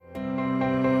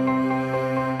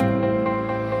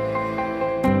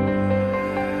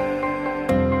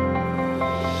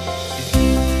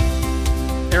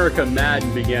Erica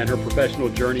Madden began her professional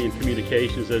journey in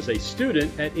communications as a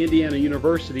student at Indiana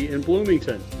University in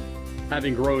Bloomington.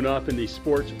 Having grown up in the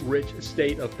sports-rich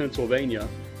state of Pennsylvania,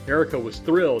 Erica was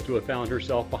thrilled to have found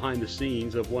herself behind the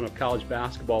scenes of one of college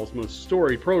basketball's most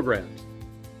storied programs.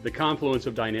 The confluence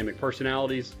of dynamic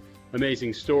personalities,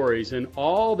 amazing stories, and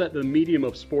all that the medium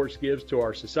of sports gives to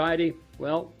our society,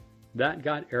 well, that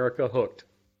got Erica hooked.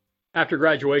 After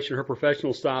graduation, her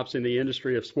professional stops in the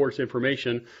industry of sports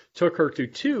information took her to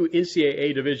two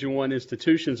NCAA Division I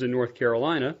institutions in North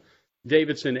Carolina,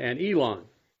 Davidson and Elon.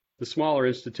 The smaller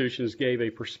institutions gave a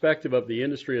perspective of the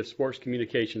industry of sports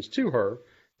communications to her,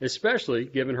 especially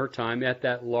given her time at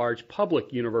that large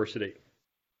public university.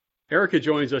 Erica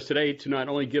joins us today to not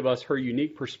only give us her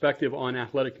unique perspective on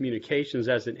athletic communications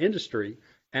as an industry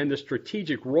and the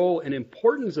strategic role and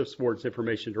importance of sports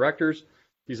information directors,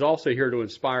 she's also here to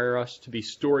inspire us to be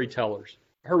storytellers.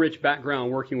 Her rich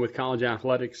background working with college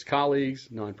athletics colleagues,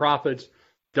 nonprofits,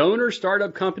 donors,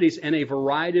 startup companies, and a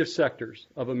variety of sectors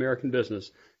of American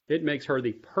business, it makes her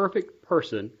the perfect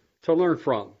person to learn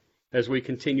from as we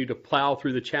continue to plow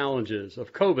through the challenges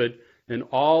of COVID and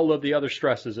all of the other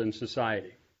stresses in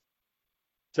society.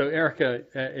 So, Erica,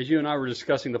 as you and I were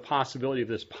discussing the possibility of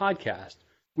this podcast,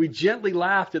 we gently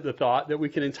laughed at the thought that we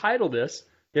could entitle this,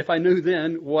 "If I Knew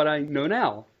Then What I Know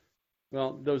Now."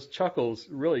 Well, those chuckles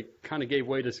really kind of gave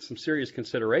way to some serious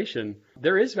consideration.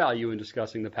 There is value in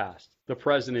discussing the past, the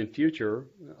present, and future,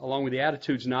 along with the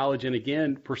attitudes, knowledge, and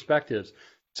again, perspectives.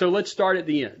 So let's start at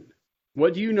the end.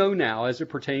 What do you know now as it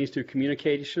pertains to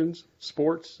communications,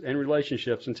 sports, and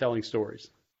relationships and telling stories?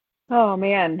 Oh,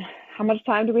 man. How much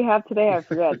time do we have today? I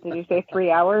forget. Did you say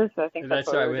 3 hours? I think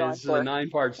that's right. This is a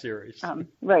 9-part series.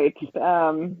 Right.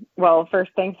 Well,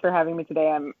 first, thanks for having me today.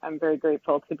 I'm very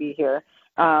grateful to be here.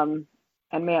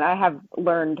 And man, I have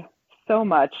learned so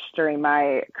much during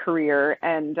my career.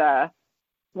 And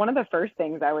one of the first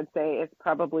things I would say is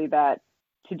probably that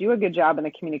to do a good job in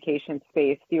the communication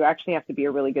space, you actually have to be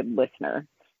a really good listener.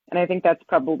 And I think that's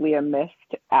probably a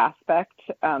missed aspect,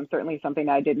 certainly something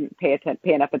I didn't pay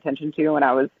enough attention to when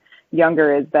I was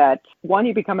younger, is that, one,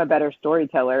 you become a better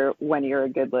storyteller when you're a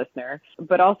good listener,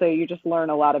 but also you just learn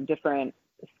a lot of different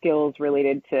skills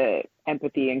related to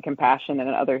empathy and compassion and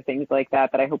other things like that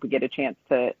I hope we get a chance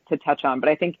to touch on. But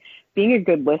I think being a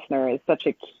good listener is such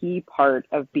a key part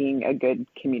of being a good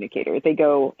communicator. They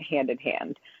go hand in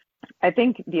hand. I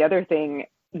think the other thing,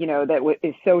 that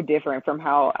is so different from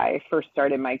how I first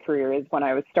started my career is when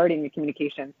I was starting the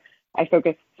communications, I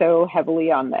focused so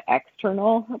heavily on the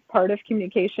external part of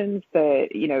communications,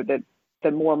 the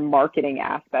more marketing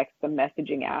aspects, the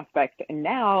messaging aspect. And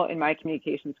now in my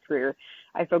communications career,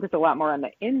 I focus a lot more on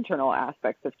the internal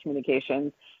aspects of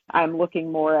communications. I'm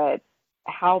looking more at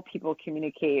how people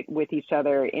communicate with each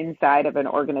other inside of an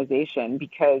organization,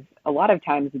 because a lot of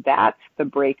times that's the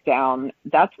breakdown.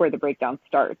 That's where the breakdown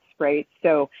starts, right?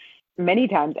 So many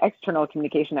times external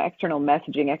communication, external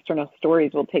messaging, external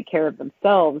stories will take care of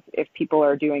themselves if people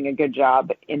are doing a good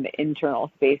job in the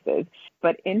internal spaces.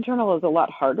 But internal is a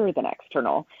lot harder than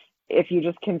external. If you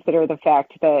just consider the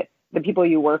fact that the people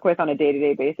you work with on a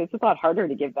day-to-day basis, it's a lot harder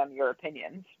to give them your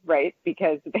opinions, right?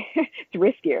 Because it's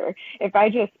riskier. If I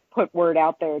just put word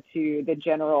out there to the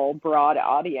general broad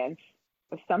audience,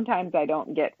 sometimes I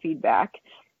don't get feedback.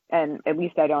 And at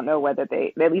least I don't know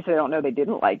they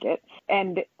didn't like it.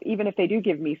 And even if they do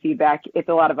give me feedback, it's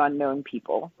a lot of unknown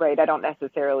people, right? I don't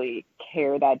necessarily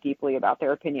care that deeply about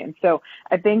their opinion. So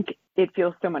I think it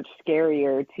feels so much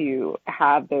scarier to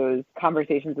have those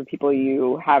conversations with people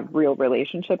you have real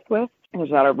relationships with. There's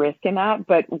a lot of risk in that,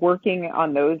 but working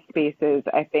on those spaces,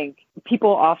 I think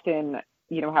people often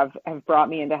have brought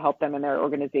me in to help them in their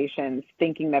organizations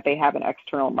thinking that they have an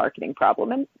external marketing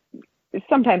problem. And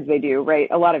sometimes they do, right?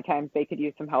 A lot of times they could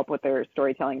use some help with their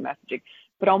storytelling messaging,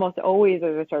 but almost always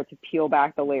as I start to peel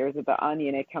back the layers of the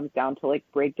onion, it comes down to like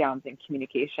breakdowns in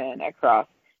communication across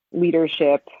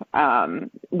leadership,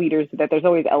 leaders, that there's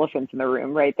always elephants in the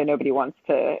room, right? That nobody wants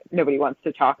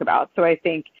to talk about. So I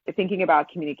think thinking about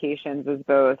communications as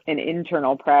both an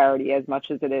internal priority as much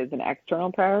as it is an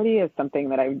external priority is something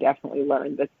that I've definitely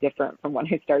learned that's different from when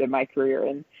I started my career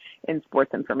in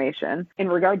sports information. In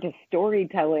regard to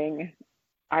storytelling,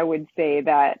 I would say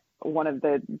that one of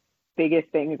the biggest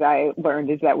things I learned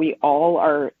is that we all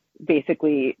are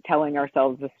basically telling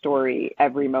ourselves a story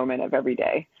every moment of every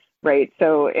day, right?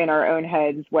 So in our own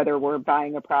heads, whether we're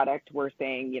buying a product, we're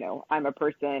saying, I'm a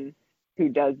person who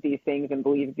does these things and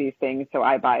believes these things, so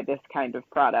I buy this kind of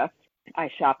product. I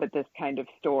shop at this kind of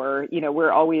store.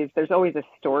 There's always a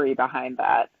story behind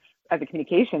that. As a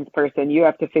communications person, you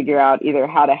have to figure out either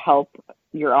how to help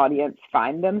your audience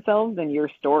find themselves in your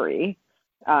story,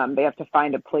 They have to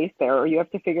find a place there, or you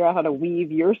have to figure out how to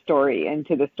weave your story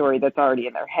into the story that's already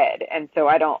in their head. And so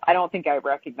I don't think I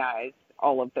recognized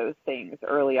all of those things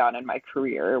early on in my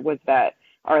career, was that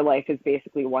our life is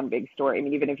basically one big story. I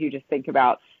mean, even if you just think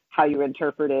about how you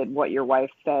interpreted what your wife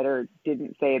said or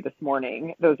didn't say this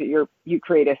morning, you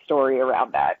create a story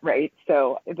around that, right?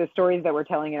 So the stories that we're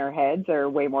telling in our heads are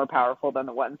way more powerful than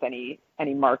the ones any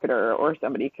marketer or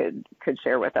somebody could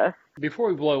share with us. Before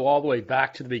we blow all the way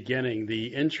back to the beginning, the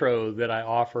intro that I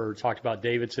offered talked about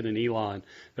Davidson and Elon,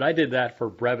 but I did that for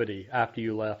brevity after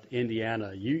you left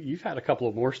Indiana. You've had a couple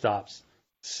of more stops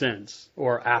since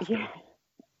or after.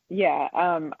 Yeah,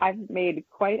 I've made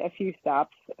quite a few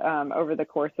stops over the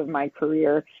course of my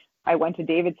career. I went to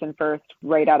Davidson first,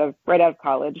 right out of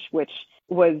college, which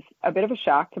was a bit of a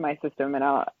shock to my system,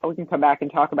 and we can come back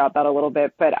and talk about that a little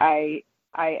bit. But I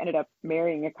ended up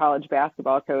marrying a college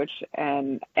basketball coach,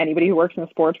 and anybody who works in the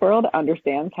sports world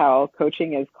understands how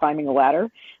coaching is climbing a ladder.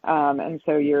 And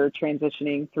so you're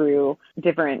transitioning through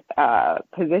different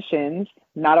positions,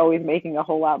 not always making a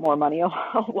whole lot more money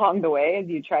along the way as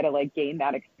you try to gain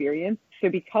that experience. So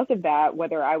because of that,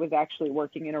 whether I was actually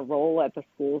working in a role at the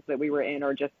schools that we were in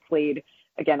or just played,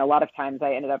 again, a lot of times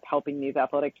I ended up helping these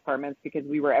athletic departments because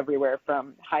we were everywhere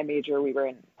from high major. We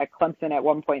were at Clemson at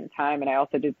one point in time, and I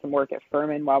also did some work at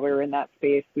Furman while we were in that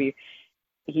space.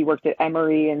 He worked at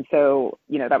Emory, and so,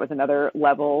 that was another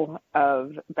level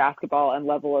of basketball and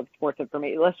level of sports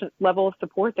information, level of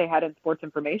support they had in sports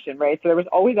information, right? So there was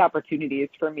always opportunities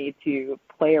for me to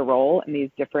play a role in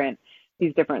these different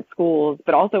schools,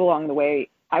 but also along the way,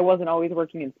 I wasn't always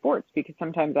working in sports because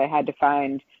sometimes I had to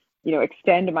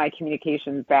extend my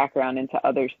communications background into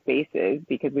other spaces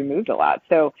because we moved a lot.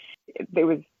 So it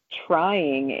was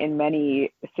trying in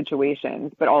many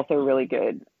situations, but also really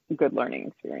good learning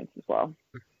experience as well.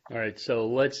 All right, so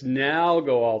let's now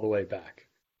go all the way back.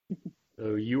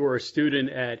 So you were a student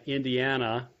at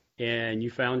Indiana, and you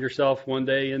found yourself one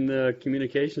day in the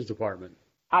communications department.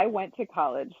 I went to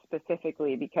college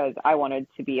specifically because I wanted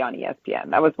to be on ESPN.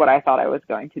 That was what I thought I was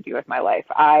going to do with my life.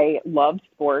 I loved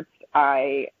sports.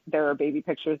 There are baby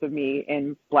pictures of me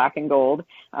in black and gold.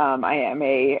 I am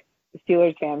a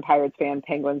Steelers fan, Pirates fan,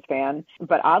 Penguins fan.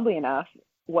 But oddly enough,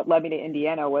 what led me to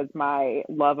Indiana was my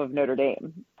love of Notre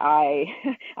Dame. I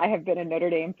have been a Notre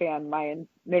Dame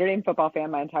football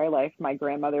fan my entire life. My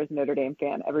grandmother's a Notre Dame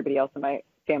fan. Everybody else in my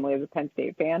family is a Penn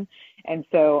State fan. And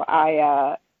so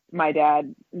my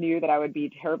dad knew that I would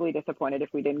be terribly disappointed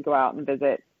if we didn't go out and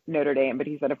visit Notre Dame. But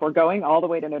he said, if we're going all the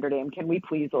way to Notre Dame, can we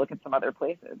please look at some other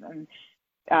places? And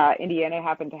Indiana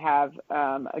happened to have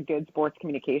a good sports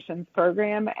communications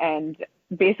program, and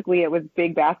basically it was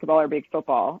big basketball or big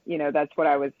football. That's what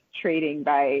I was trading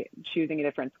by choosing a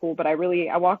different school. But I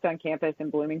walked on campus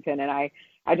in Bloomington, and I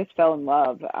just fell in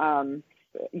love.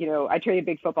 I traded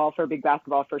big football for big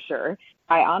basketball for sure.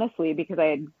 I honestly, because I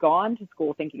had gone to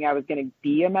school thinking I was going to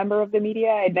be a member of the media,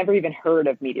 I'd never even heard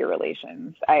of media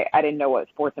relations. I didn't know what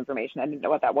sports information, I didn't know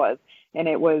what that was. And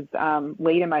it was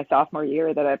late in my sophomore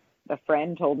year that a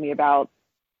friend told me about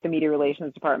the media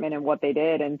relations department and what they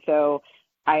did. And so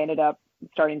I ended up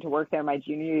starting to work there my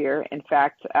junior year. In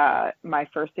fact, my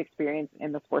first experience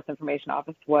in the sports information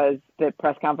office was the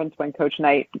press conference when Coach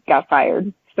Knight got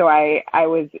fired. So I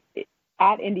was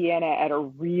at Indiana at a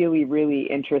really, really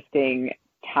interesting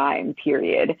time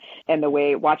period, and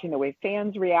watching the way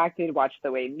fans reacted, watch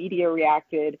the way media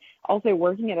reacted. Also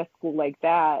working at a school like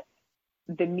that,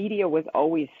 the media was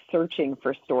always searching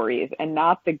for stories and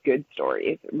not the good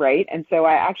stories, right? And so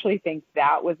I actually think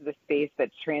that was the space that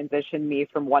transitioned me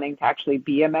from wanting to actually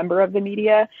be a member of the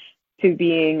media to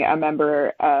being a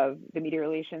member of the media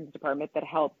relations department that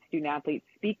helped student athletes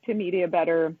speak to media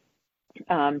better,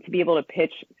 to be able to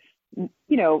pitch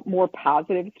more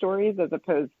positive stories as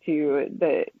opposed to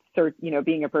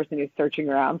being a person who's searching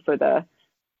around for the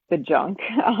junk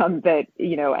that,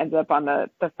 ends up on the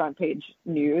front page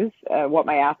news, what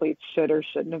my athletes should or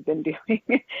shouldn't have been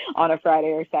doing on a Friday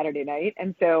or Saturday night.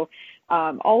 And so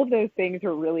all of those things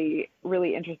are really,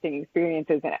 really interesting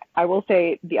experiences. And I will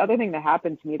say the other thing that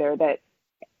happened to me there that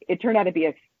it turned out to be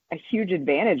a huge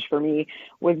advantage for me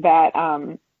was that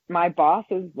my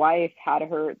boss's wife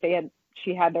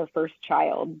she had their first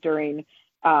child during,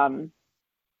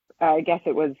 I guess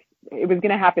it was going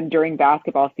to happen during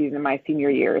basketball season my senior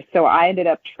year. So I ended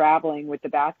up traveling with the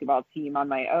basketball team on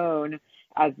my own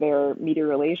as their media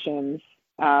relations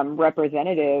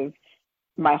representative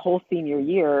my whole senior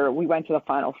year. We went to the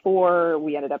Final Four.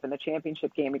 We ended up in the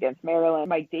championship game against Maryland.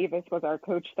 Mike Davis was our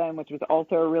coach then, which was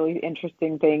also a really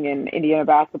interesting thing in Indiana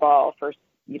basketball, first,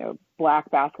 Black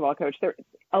basketball coach. There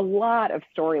a lot of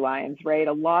storylines, right?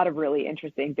 A lot of really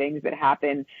interesting things that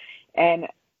happened. And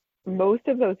most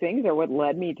of those things are what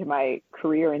led me to my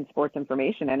career in sports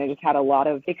information. And I just had a lot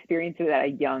of experiences at a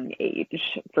young age,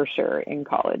 for sure, in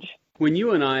college. When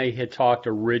you and I had talked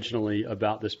originally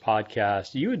about this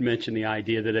podcast, you had mentioned the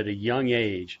idea that at a young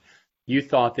age, you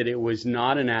thought that it was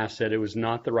not an asset, it was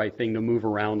not the right thing to move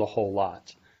around a whole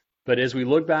lot. But as we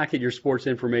look back at your sports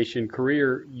information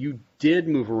career, you did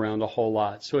move around a whole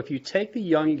lot. So if you take the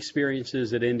young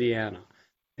experiences at Indiana,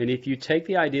 and if you take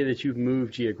the idea that you've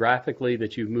moved geographically,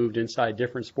 that you've moved inside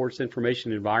different sports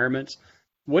information environments,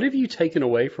 what have you taken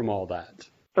away from all that?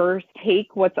 First,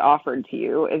 take what's offered to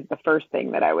you is the first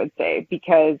thing that I would say,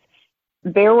 because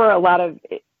there were a lot of,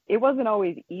 it wasn't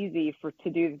always easy to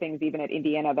do the things even at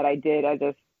Indiana that I did as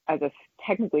a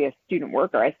technically a student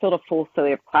worker. I still had a full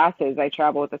slate of classes. I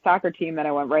traveled with the soccer team, then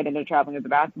I went right into traveling with the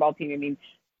basketball team. I mean,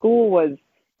 school was,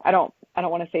 I don't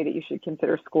want to say that you should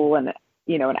consider school an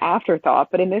afterthought,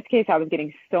 but in this case, I was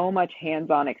getting so much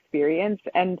hands-on experience.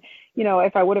 And,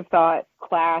 if I would have thought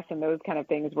class and those kind of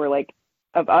things were like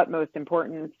of utmost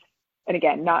importance, and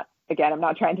I'm not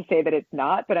trying to say that it's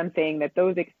not, but I'm saying that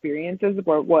those experiences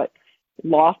were what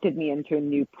lofted me into a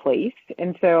new place.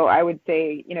 And so I would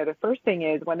say, the first thing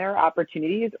is when there are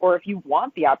opportunities, or if you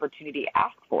want the opportunity,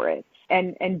 ask for it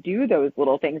and do those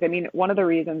little things. I mean, one of the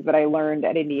reasons that I learned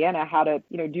at Indiana how to,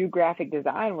 do graphic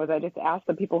design was I just asked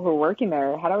the people who were working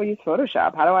there, how do I use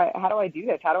Photoshop? How do I do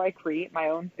this? How do I create my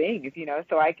own things?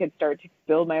 So I could start to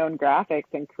build my own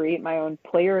graphics and create my own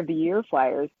player of the year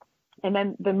flyers. And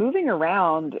then the moving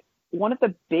around, one of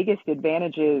the biggest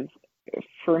advantages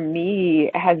for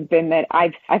me has been that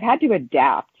I've had to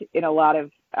adapt in a lot of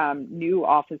new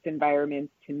office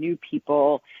environments to new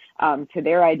people, to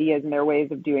their ideas and their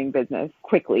ways of doing business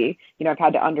quickly. I've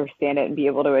had to understand it and be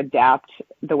able to adapt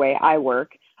the way I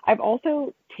work. I've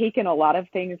also taken a lot of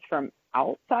things from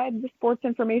outside the sports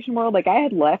information world. Like I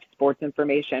had left sports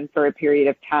information for a period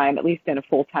of time, at least in a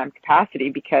full-time capacity,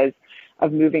 because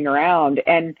of moving around.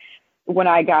 And when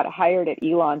I got hired at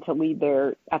Elon to lead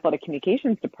their athletic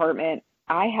communications department,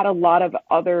 I had a lot of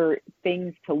other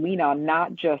things to lean on,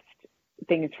 not just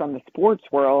things from the sports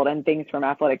world and things from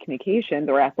athletic communications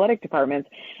or athletic departments.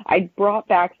 I brought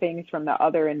back things from the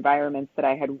other environments that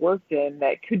I had worked in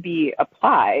that could be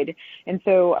applied. And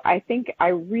so I think I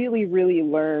really, really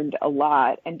learned a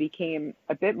lot and became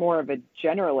a bit more of a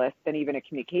generalist than even a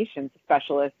communications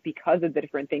specialist because of the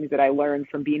different things that I learned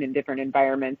from being in different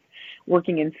environments,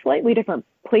 working in slightly different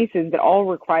places that all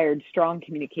required strong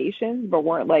communication, but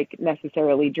weren't like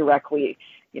necessarily directly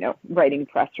writing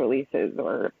press releases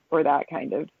or that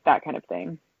kind of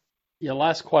thing. Yeah,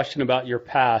 last question about your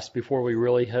past before we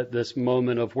really hit this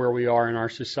moment of where we are in our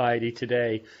society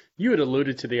today. You had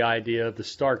alluded to the idea of the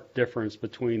stark difference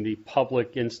between the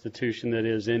public institution that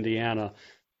is Indiana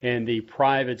and the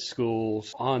private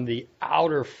schools on the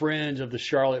outer fringe of the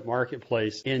Charlotte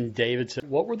marketplace in Davidson.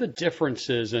 What were the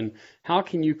differences, and how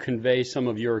can you convey some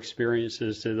of your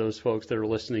experiences to those folks that are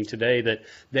listening today that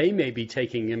they may be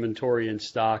taking inventory and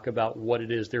stock about what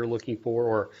it is they're looking for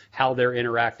or how they're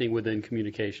interacting within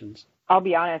communications? I'll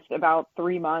be honest, about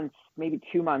 3 months, maybe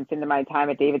 2 months into my time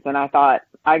at Davidson, I thought,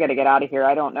 I got to get out of here.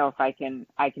 I don't know if I can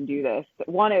do this.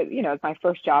 One, it's my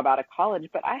first job out of college,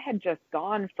 but I had just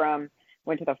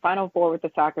went to the Final Four with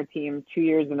the soccer team 2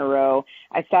 years in a row.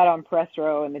 I sat on press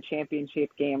row in the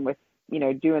championship game with,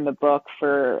 doing the book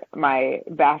for my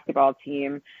basketball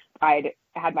team. I'd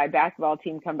had my basketball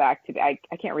team come back to, I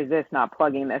can't resist not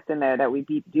plugging this in there, that we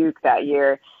beat Duke that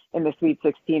year in the Sweet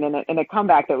 16 in a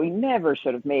comeback that we never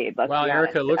should have made. Wow,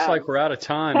 Erica, it looks like we're out of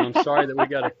time. I'm sorry that we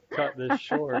got to cut this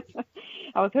short.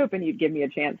 I was hoping you'd give me a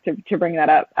chance to bring that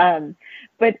up.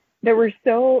 But there was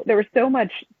so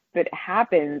much that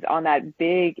happens in that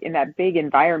big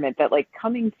environment that like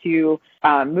moving to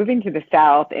the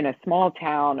South in a small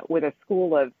town with a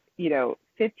school of,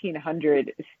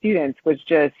 1,500 students was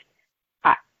just,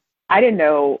 I didn't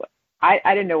know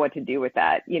what to do with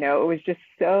that. It was just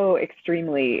so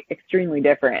extremely, extremely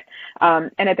different.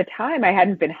 And at the time I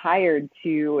hadn't been hired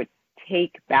to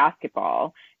take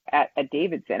basketball at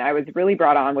Davidson. I was really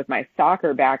brought on with my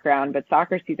soccer background, but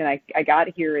soccer season, I got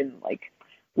here in like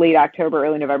late October,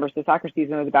 early November, so soccer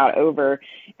season was about over,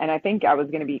 and I think I was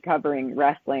going to be covering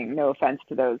wrestling. No offense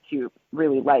to those who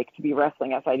really like to be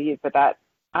wrestling SIDs, but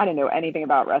I didn't know anything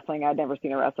about wrestling. I'd never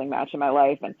seen a wrestling match in my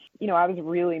life, and I was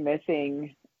really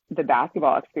missing the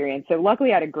basketball experience. So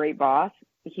luckily I had a great boss.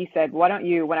 He said, why don't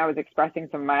you, when I was expressing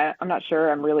I'm not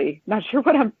sure, I'm really not sure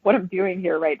what I'm doing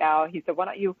here right now. He said, why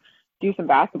don't you do some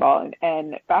basketball?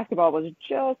 And basketball was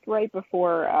just right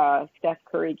before Steph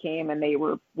Curry came, and they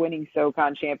were winning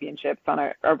SoCon championships on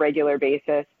a regular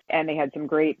basis. And they had some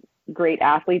great great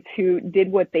athletes who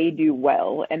did what they do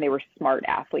well, and they were smart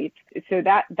athletes. So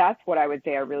that's what I would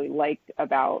say I really liked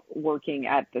about working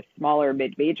at the smaller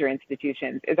mid-major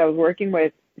institutions, is I was working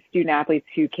with student athletes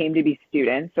who came to be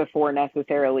students before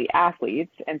necessarily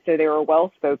athletes. And so they were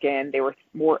well-spoken, they were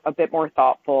a bit more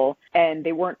thoughtful, and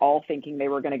they weren't all thinking they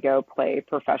were going to go play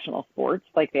professional sports.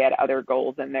 Like, they had other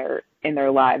goals in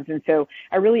their lives. And so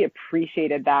I really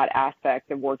appreciated that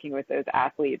aspect of working with those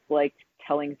athletes, like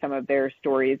telling some of their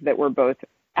stories that were both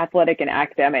athletic and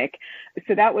academic.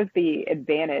 So that was the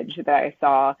advantage that I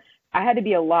saw. I had to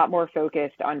be a lot more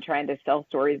focused on trying to sell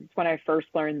stories. It's when I first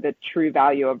learned the true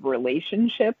value of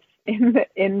relationships in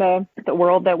the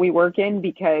world that we work in,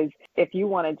 because if you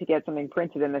wanted to get something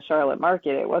printed in the Charlotte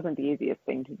market, it wasn't the easiest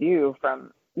thing to do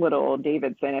from little old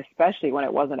Davidson, especially when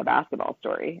it wasn't a basketball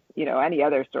story. Any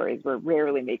other stories were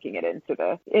rarely making it into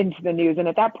the news. And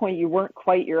at that point, you weren't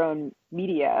quite your own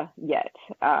media yet.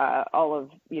 All of,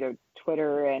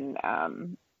 Twitter and,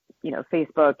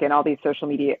 Facebook and all these social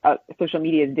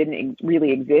medias didn't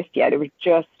really exist yet. It was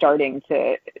just starting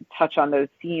to touch on those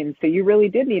scenes. So you really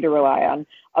did need to rely on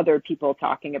other people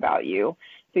talking about you.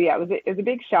 So yeah, it was a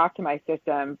big shock to my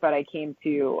system, but I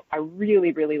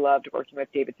really, really loved working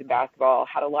with Davidson basketball,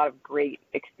 had a lot of great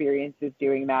experiences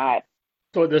doing that.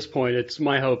 So at this point, it's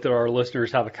my hope that our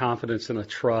listeners have a confidence and a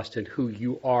trust in who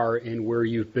you are and where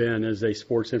you've been as a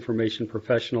sports information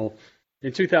professional.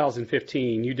 In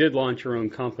 2015, you did launch your own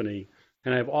company,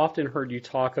 and I've often heard you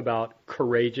talk about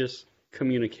courageous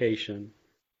communication.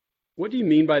 What do you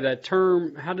mean by that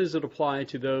term? How does it apply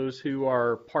to those who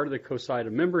are part of the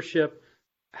COSIDA membership?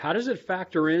 How does it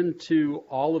factor into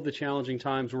all of the challenging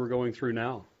times we're going through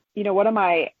now? One of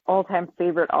my all-time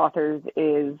favorite authors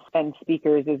and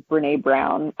speakers is Brene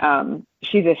Brown.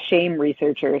 She's a shame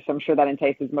researcher, so I'm sure that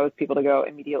entices most people to go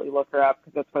immediately look her up,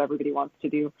 because that's what everybody wants to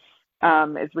do,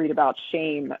 is read about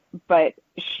shame. But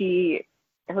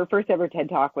her first ever TED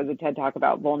Talk was a TED Talk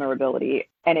about vulnerability,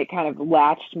 and it kind of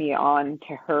latched me on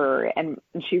to her. And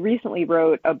she recently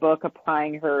wrote a book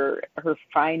applying her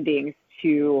findings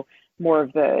to more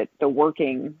of the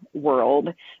working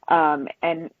world.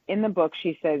 And in the book,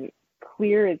 she says,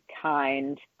 clear is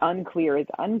kind, unclear is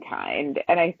unkind.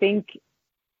 And I think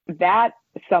that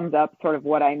sums up sort of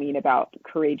what I mean about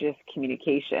courageous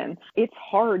communication. It's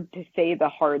hard to say the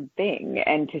hard thing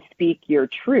and to speak your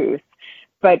truth,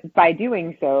 but by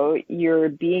doing so, you're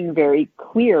being very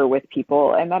clear with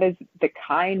people, and that is the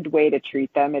kind way to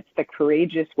treat them. It's the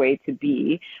courageous way to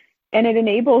be. And it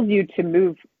enables you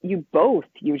both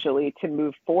usually to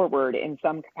move forward in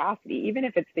some capacity, even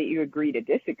if it's that you agree to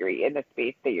disagree in the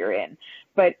space that you're in.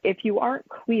 But if you aren't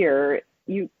clear,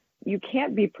 you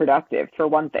can't be productive, for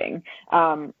one thing,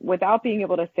 without being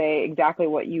able to say exactly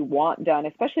what you want done,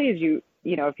 especially as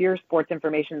if you're sports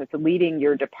information that's leading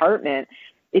your department.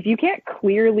 If you can't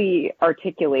clearly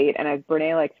articulate, and as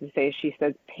Brene likes to say, she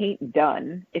says, paint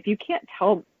done. If you can't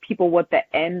tell people what the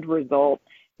end result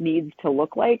needs to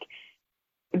look like,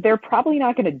 they're probably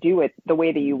not going to do it the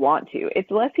way that you want to.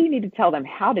 It's less that you need to tell them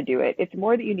how to do it. It's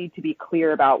more that you need to be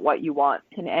clear about what you want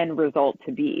an end result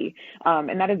to be.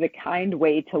 And that is a kind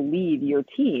way to lead your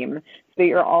team so that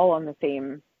you're all on the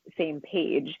same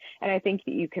page. And I think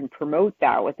that you can promote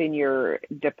that within your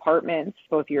departments,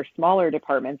 both your smaller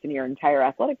departments and your entire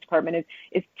athletic department,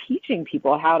 is teaching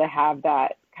people how to have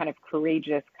that kind of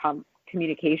courageous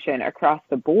communication across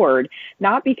the board,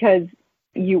 not because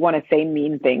you want to say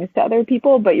mean things to other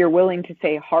people, but you're willing to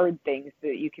say hard things so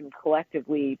that you can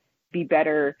collectively be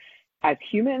better as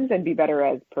humans and be better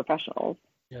as professionals.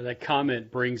 Yeah, that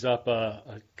comment brings up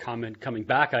a comment coming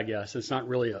back, I guess. It's not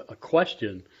really a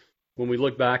question. When we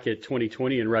look back at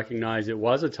 2020 and recognize it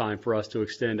was a time for us to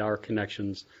extend our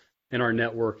connections and our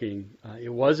networking, it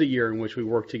was a year in which we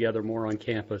worked together more on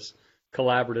campus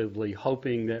collaboratively,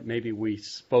 hoping that maybe we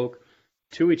spoke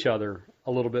to each other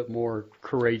a little bit more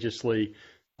courageously.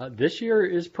 This year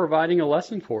is providing a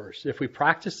lesson for us if we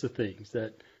practice the things,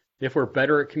 that if we're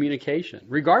better at communication,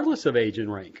 regardless of age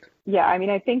and rank. Yeah, I mean,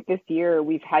 I think this year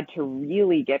we've had to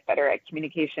really get better at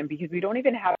communication because we don't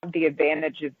even have the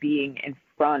advantage of being in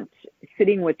front,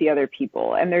 sitting with the other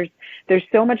people. And there's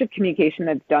so much of communication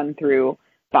that's done through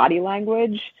body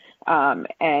language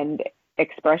and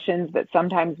expressions that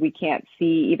sometimes we can't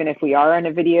see, even if we are on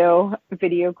a video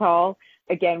call.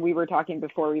 Again, we were talking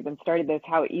before we even started this,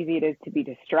 how easy it is to be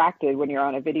distracted when you're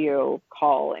on a video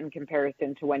call in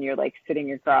comparison to when you're like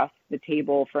sitting across the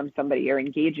table from somebody or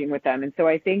engaging with them. And so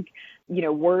I think,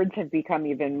 words have become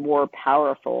even more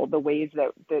powerful. The ways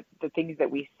that the things that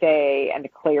we say and the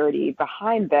clarity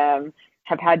behind them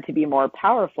have had to be more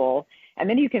powerful. And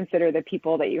then you consider the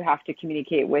people that you have to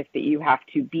communicate with, that you have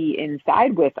to be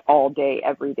inside with all day,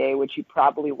 every day, which you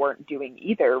probably weren't doing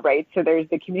either, right? So there's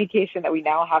the communication that we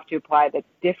now have to apply that's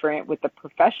different with the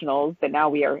professionals that now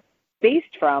we are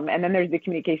based from. And then there's the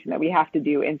communication that we have to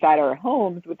do inside our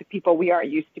homes with the people we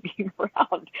aren't used to being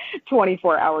around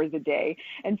 24 hours a day.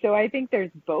 And so I think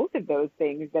there's both of those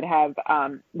things that have,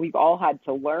 we've all had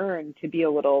to learn to be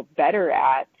a little better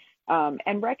at,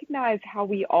 and recognize how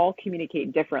we all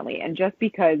communicate differently. And just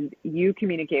because you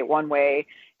communicate one way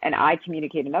and I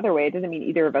communicate another way, it doesn't mean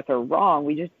either of us are wrong.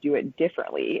 We just do it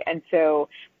differently. And so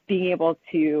being able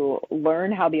to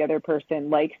learn how the other person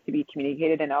likes to be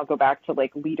communicated, and I'll go back to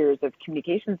like leaders of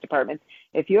communications departments.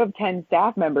 If you have 10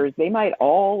 staff members, they might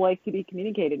all like to be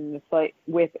communicated in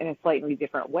a slightly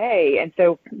different way. And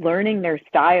so learning their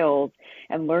styles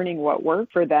and learning what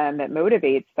works for them, that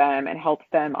motivates them and helps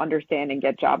them understand and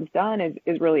get jobs done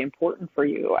is really important for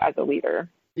you as a leader.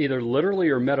 Either literally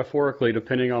or metaphorically,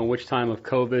 depending on which time of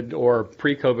COVID or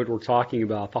pre-COVID we're talking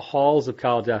about, the halls of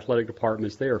college athletic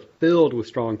departments, they are filled with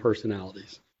strong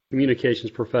personalities. Communications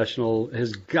professional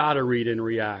has got to read and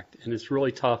react, and it's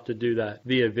really tough to do that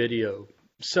via video.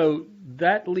 So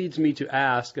that leads me to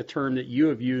ask a term that you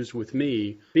have used with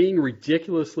me, being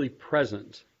ridiculously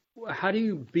present. How do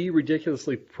you be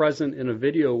ridiculously present in a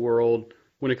video world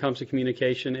when it comes to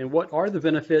communication, and what are the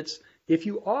benefits if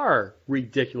you are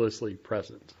ridiculously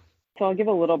present? So I'll give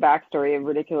a little backstory of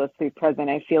ridiculously present.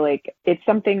 I feel like it's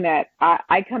something that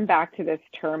I come back to this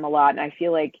term a lot, and I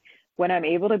feel like when I'm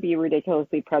able to be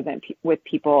ridiculously present with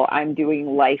people, I'm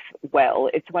doing life well.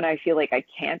 It's when I feel like I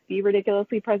can't be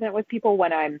ridiculously present with people,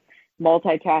 when I'm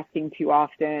multitasking too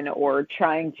often or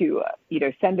trying to,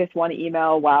 send this one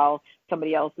email while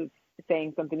somebody else is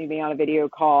saying something to me on a video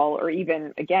call, or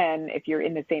even, again, if you're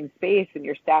in the same space and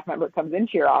your staff member comes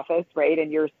into your office, right,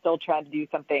 and you're still trying to do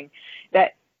something,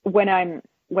 that when I'm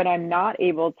not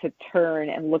able to turn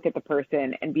and look at the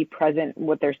person and be present in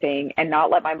what they're saying and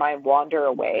not let my mind wander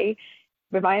away,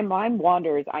 but my mind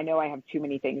wanders, I know I have too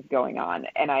many things going on,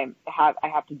 and I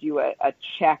have to do a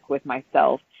check with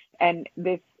myself. And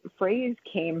this phrase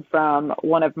came from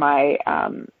one of my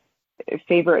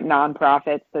favorite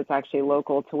nonprofits that's actually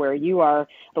local to where you are,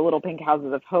 the Little Pink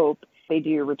Houses of Hope. They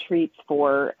do retreats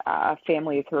for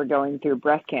families who are going through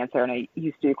breast cancer, and I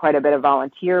used to do quite a bit of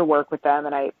volunteer work with them,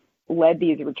 and I led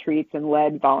these retreats and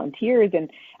led volunteers.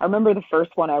 And I remember the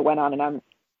first one I went on, and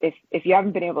if you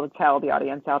haven't been able to tell the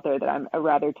audience out there that I'm a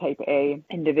rather type A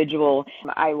individual,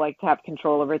 I like to have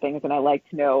control over things, and I like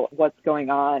to know what's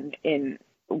going on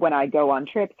when I go on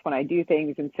trips, when I do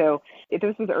things. And so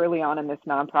this was early on in this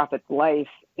nonprofit's life,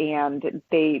 and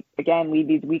they, again, lead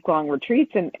these week-long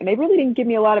retreats, and they really didn't give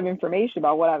me a lot of information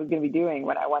about what I was going to be doing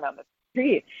when I went on the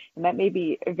retreat. And that made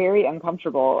me very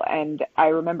uncomfortable. And I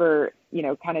remember,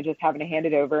 kind of just having to hand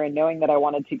it over and knowing that I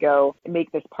wanted to go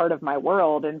make this part of my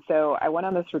world. And so I went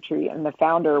on this retreat, and the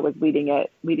founder was leading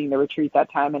the retreat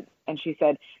that time. And she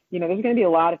said, there's going to be a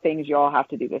lot of things you all have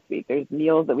to do this week. There's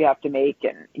meals that we have to make,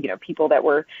 and, people that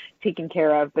we're taking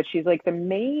care of. But she's like,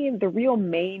 the real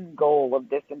main goal of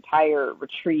this entire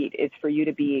retreat is for you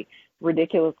to be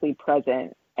ridiculously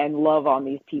present and love on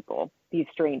these people, these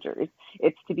strangers.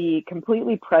 It's to be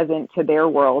completely present to their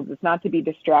worlds. It's not to be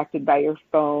distracted by your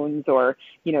phones or,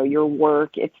 your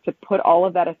work. It's to put all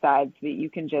of that aside so that you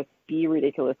can just be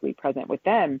ridiculously present with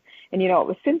them. And,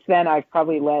 since then, I've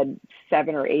probably led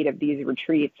 7 or 8 of these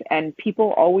retreats, and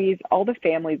people always, all the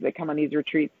families that come on these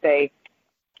retreats say,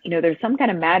 there's some kind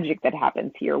of magic that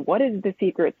happens here. What is the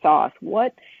secret sauce?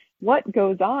 What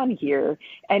goes on here?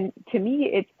 And to me,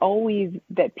 it's always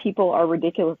that people are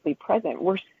ridiculously present.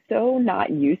 We're so not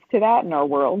used to that in our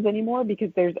worlds anymore because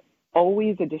there's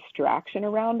always a distraction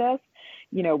around us.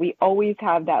 We always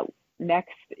have that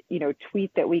next,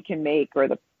 tweet that we can make, or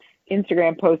the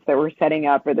Instagram post that we're setting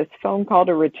up, or this phone call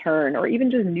to return, or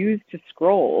even just news to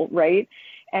scroll, right?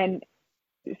 And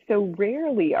so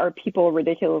rarely are people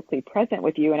ridiculously present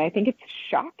with you. And I think it's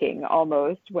shocking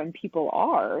almost when people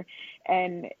are.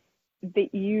 And that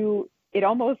it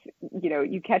almost,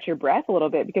 you catch your breath a little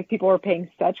bit because people are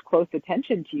paying such close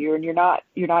attention to you, and you're not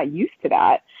used to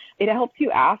that. It helps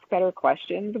you ask better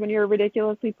questions when you're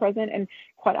ridiculously present. And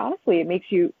quite honestly, it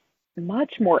makes you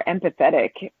much more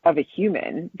empathetic of a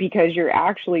human because you're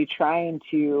actually trying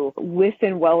to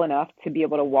listen well enough to be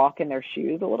able to walk in their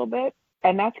shoes a little bit.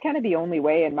 And that's kind of the only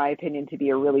way, in my opinion, to be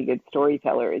a really good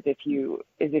storyteller is if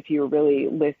you're really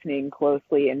listening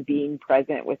closely and being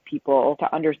present with people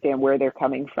to understand where they're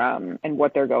coming from and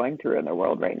what they're going through in their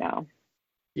world right now.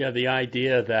 Yeah, the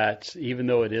idea that even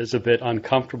though it is a bit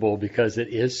uncomfortable because it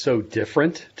is so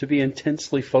different to be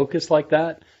intensely focused like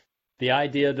that, The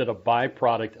idea that a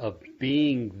byproduct of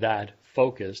being that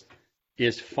focused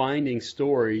is finding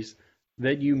stories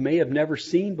that you may have never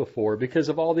seen before because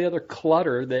of all the other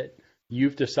clutter that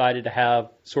you've decided to have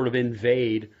sort of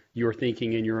invade your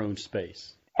thinking in your own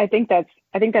space. I think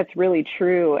that's really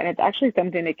true. And it's actually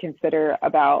something to consider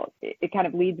about. It kind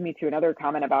of leads me to another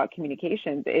comment about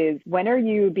communications is, when are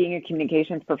you being a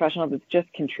communications professional that's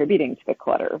just contributing to the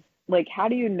clutter? Like, how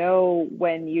do you know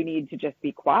when you need to just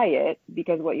be quiet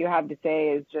because what you have to say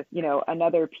is just,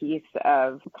 another piece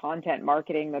of content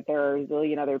marketing, that there are a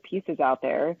zillion other pieces out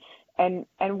there? And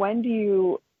when do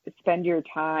you spend your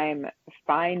time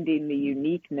finding the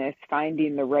uniqueness,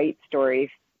 finding the right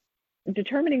story,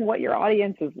 determining what your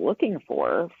audience is looking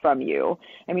for from you?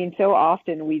 I mean, so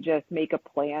often we just make a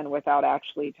plan without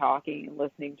actually talking and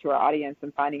listening to our audience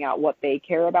and finding out what they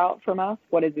care about from us.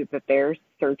 What is it that they're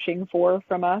searching for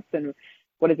from us? And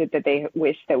what is it that they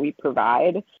wish that we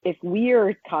provide? If we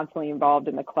are constantly involved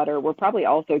in the clutter, we're probably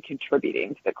also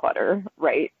contributing to the clutter,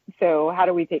 right? So how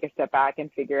do we take a step back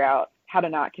and figure out how to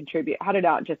not contribute, how to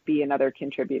not just be another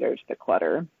contributor to the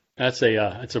clutter? That's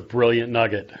a brilliant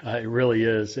nugget. It really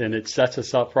is. And it sets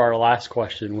us up for our last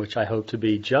question, which I hope to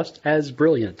be just as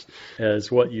brilliant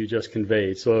as what you just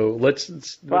conveyed. So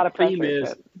the theme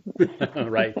is,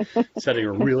 right, setting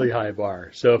a really high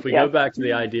bar. So if we go back to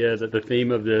the idea that the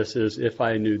theme of this is, if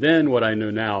I knew then what I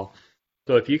know now.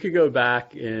 So if you could go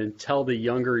back and tell the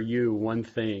younger you one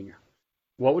thing,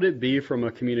 what would it be from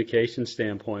a communication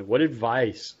standpoint? What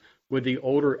advice would the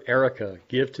older Erica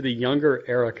give to the younger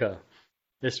Erica,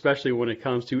 especially when it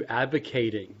comes to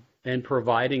advocating and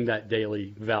providing that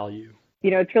daily value?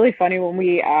 It's really funny. When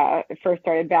we first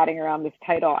started batting around this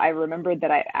title, I remembered that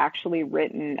I'd actually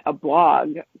written a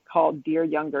blog called Dear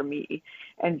Younger Me.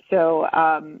 And so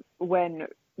when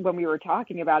we were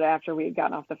talking about it after we had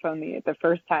gotten off the phone the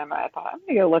first time, I thought, I'm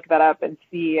going to go look that up and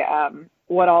see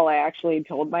what all I actually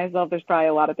told myself. There's probably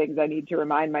a lot of things I need to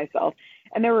remind myself.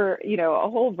 And there were, a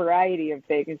whole variety of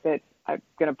things that I'm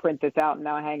going to print this out and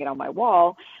now hang it on my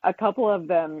wall. A couple of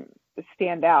them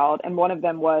stand out, and one of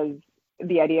them was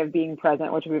the idea of being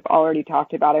present, which we've already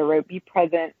talked about. I wrote, be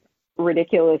present,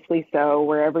 ridiculously so,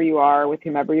 wherever you are, with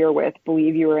whomever you're with.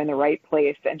 Believe you are in the right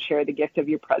place and share the gift of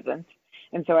your presence.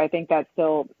 And so I think that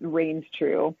still reigns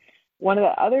true. One of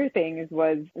the other things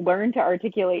was, learn to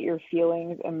articulate your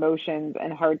feelings, emotions,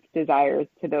 and heart's desires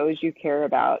to those you care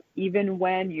about, even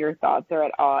when your thoughts are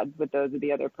at odds with those of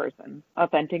the other person.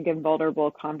 Authentic and vulnerable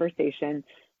conversation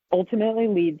ultimately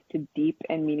leads to deep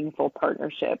and meaningful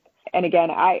partnership. And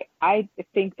again, I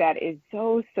think that is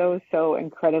so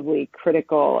incredibly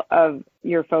critical of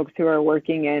your folks who are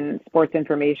working in sports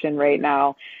information right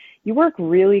now. You work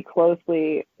really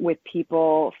closely with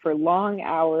people for long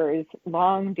hours,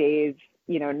 long days,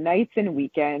 nights and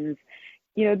weekends.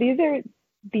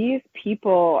 These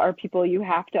people are people you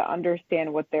have to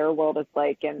understand what their world is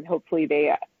like, and hopefully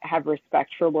they have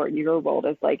respect for what your world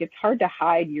is like. It's hard to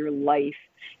hide your life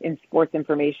in sports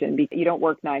information because you don't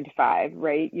work 9 to 5,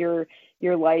 right? Your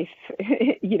life,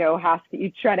 you have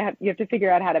to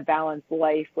figure out how to balance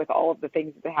life with all of the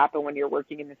things that happen when you're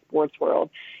working in the sports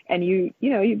world. And you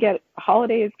get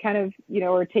holidays kind of,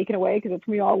 are taken away because it's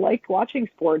when we all like watching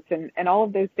sports and all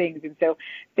of those things. And so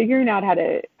figuring out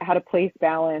how to place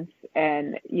balance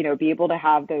and, be able to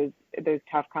have those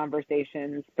tough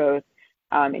conversations, both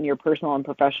in your personal and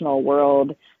professional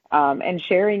world, and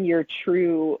sharing your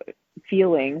true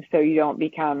feelings so you don't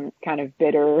become kind of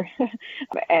bitter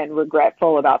and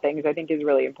regretful about things, I think is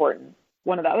really important.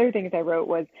 One of the other things I wrote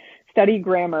was, study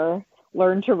grammar,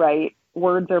 learn to write.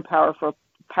 Words are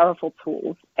powerful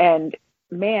tools. And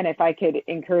man, if I could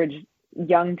encourage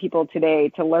young people today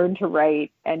to learn to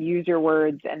write and use your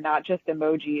words and not just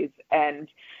emojis, and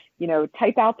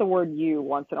type out the word you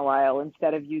once in a while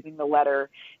instead of using the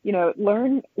letter.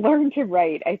 Learn to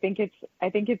write. I think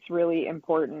it's really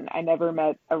important. I never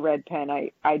met a red pen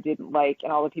I didn't like,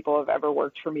 and all the people who have ever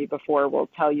worked for me before will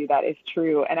tell you that is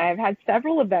true. And I've had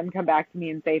several of them come back to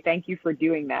me and say, thank you for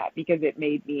doing that because it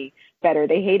made me better.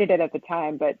 They hated it at the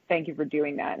time, but thank you for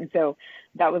doing that. And so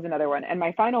that was another one. And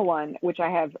my final one, which I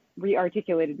have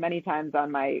re-articulated many times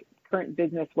on my current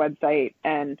business website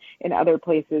and in other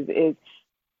places, is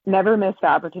never miss the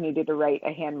opportunity to write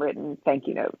a handwritten thank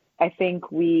you note. I think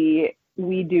we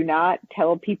do not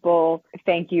tell people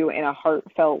thank you in a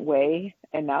heartfelt way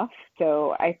enough.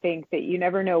 So I think that you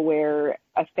never know where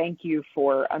a thank you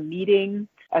for a meeting,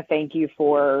 a thank you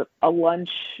for a lunch,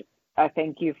 a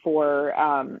thank you for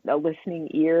a listening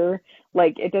ear.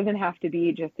 Like, it doesn't have to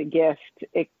be just a gift.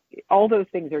 All those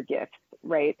things are gifts,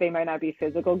 right? They might not be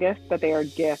physical gifts, but they are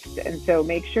gifts. And so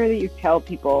make sure that you tell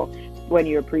people when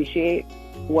you appreciate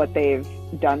what they've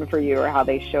done for you or how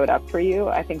they showed up for you.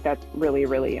 I think that's really,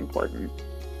 really important.